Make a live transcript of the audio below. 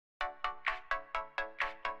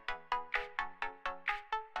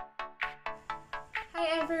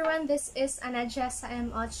everyone, this is Anajasa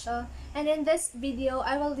M. Ocho, and in this video,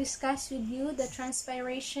 I will discuss with you the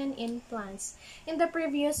transpiration in plants. In the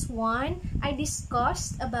previous one, I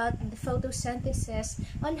discussed about the photosynthesis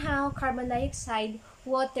on how carbon dioxide,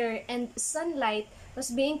 water, and sunlight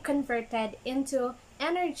was being converted into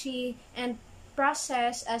energy and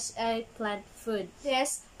processed as a plant food.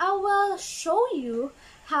 This, I will show you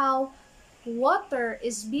how water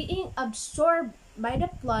is being absorbed by the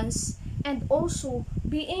plants and also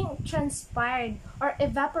being transpired or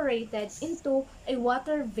evaporated into a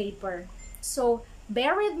water vapor. So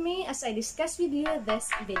bear with me as I discuss with you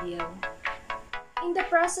this video. In the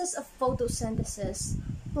process of photosynthesis,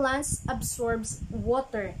 plants absorbs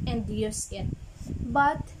water and use it.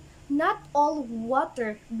 But not all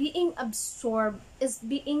water being absorbed is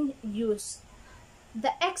being used.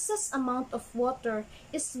 The excess amount of water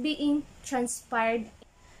is being transpired.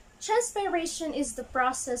 Transpiration is the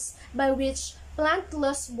process by which plant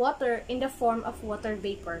lose water in the form of water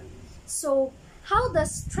vapor. So, how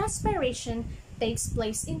does transpiration takes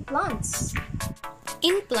place in plants?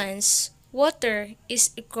 In plants, water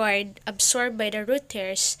is required absorbed by the root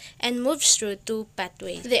hairs and moves through two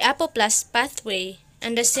pathways, the apoplast pathway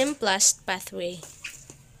and the symplast pathway.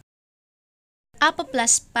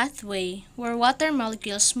 Apoplast pathway, where water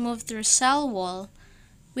molecules move through cell wall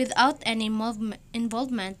without any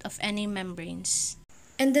involvement of any membranes.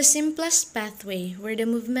 And the symplast pathway, where the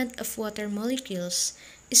movement of water molecules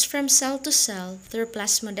is from cell to cell through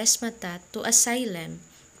plasmodesmata to a xylem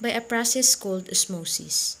by a process called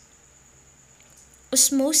osmosis.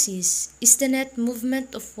 Osmosis is the net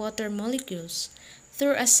movement of water molecules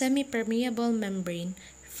through a semi-permeable membrane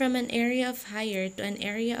from an area of higher to an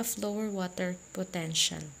area of lower water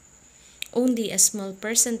potential. Only a small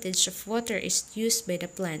percentage of water is used by the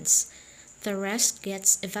plants. The rest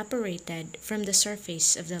gets evaporated from the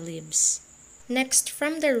surface of the leaves. Next,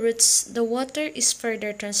 from the roots, the water is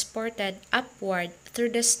further transported upward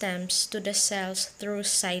through the stems to the cells through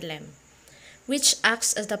xylem, which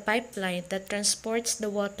acts as the pipeline that transports the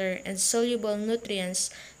water and soluble nutrients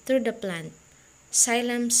through the plant.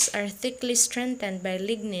 Xylems are thickly strengthened by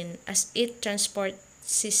lignin as its transport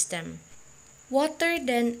system. Water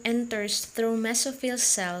then enters through mesophyll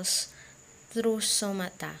cells through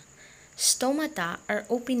stomata. Stomata are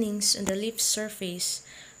openings on the leaf surface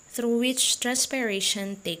through which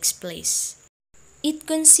transpiration takes place. It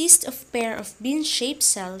consists of a pair of bean-shaped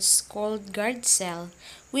cells called guard cell,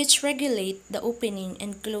 which regulate the opening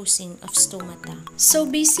and closing of stomata. So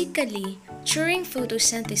basically, during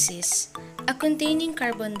photosynthesis, a containing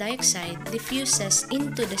carbon dioxide diffuses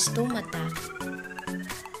into the stomata.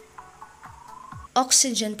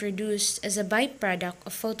 Oxygen produced as a byproduct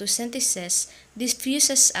of photosynthesis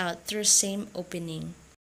diffuses out through same opening.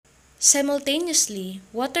 Simultaneously,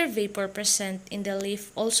 water vapor present in the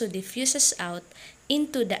leaf also diffuses out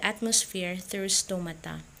into the atmosphere through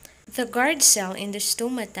stomata. The guard cell in the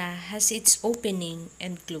stomata has its opening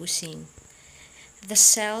and closing. The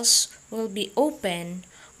cells will be open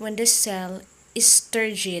when the cell is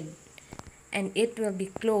turgid, and it will be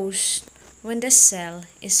closed when the cell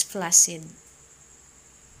is flaccid.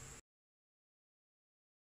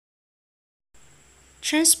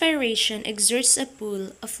 Transpiration exerts a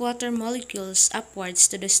pull of water molecules upwards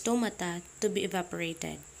to the stomata to be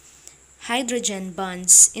evaporated. Hydrogen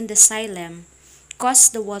bonds in the xylem cause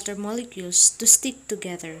the water molecules to stick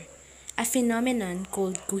together, a phenomenon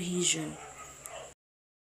called cohesion.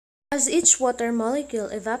 As each water molecule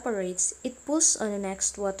evaporates, it pulls on the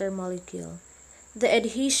next water molecule. The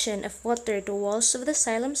adhesion of water to walls of the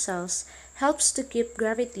xylem cells helps to keep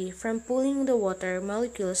gravity from pulling the water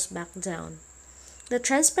molecules back down. The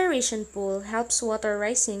transpiration pull helps water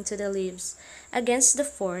rising to the leaves against the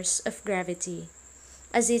force of gravity.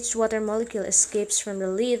 As each water molecule escapes from the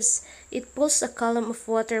leaves, it pulls a column of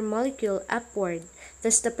water molecule upward.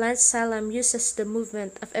 Thus the plant xylem uses the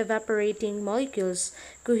movement of evaporating molecules,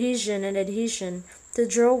 cohesion and adhesion, to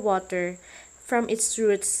draw water from its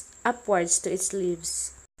roots upwards to its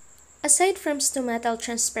leaves. Aside from stomatal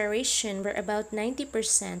transpiration, where about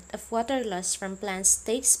 90% of water loss from plants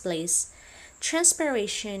takes place,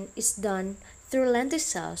 transpiration is done through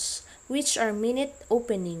lenticels, which are minute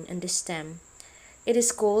opening on the stem. It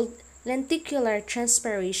is called lenticular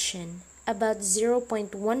transpiration. About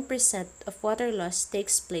 0.1% of water loss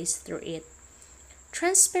takes place through it.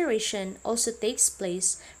 Transpiration also takes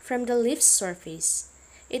place from the leaf surface.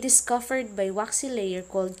 It is covered by waxy layer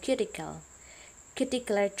called cuticle.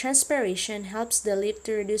 Cuticular transpiration helps the leaf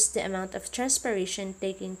to reduce the amount of transpiration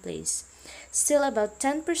taking place. Still, about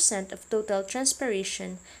 10% of total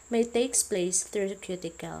transpiration may take place through the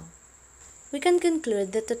cuticle. We can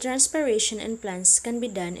conclude that the transpiration in plants can be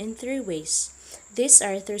done in three ways. These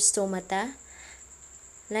are through stomata,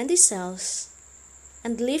 lenticels,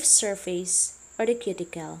 and leaf surface or the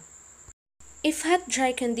cuticle. If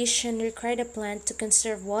hot-dry condition require the plant to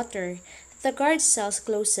conserve water, the guard cells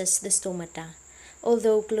closes the stomata.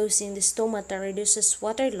 Although closing the stomata reduces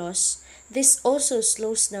water loss, this also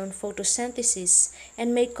slows down photosynthesis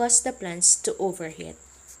and may cause the plants to overheat.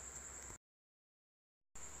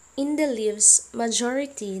 In the leaves,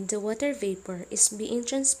 majority the water vapor is being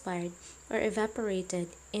transpired or evaporated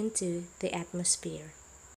into the atmosphere.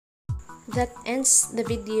 That ends the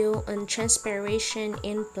video on transpiration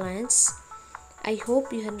in plants. I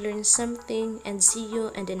hope you had learned something and see you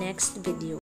in the next video.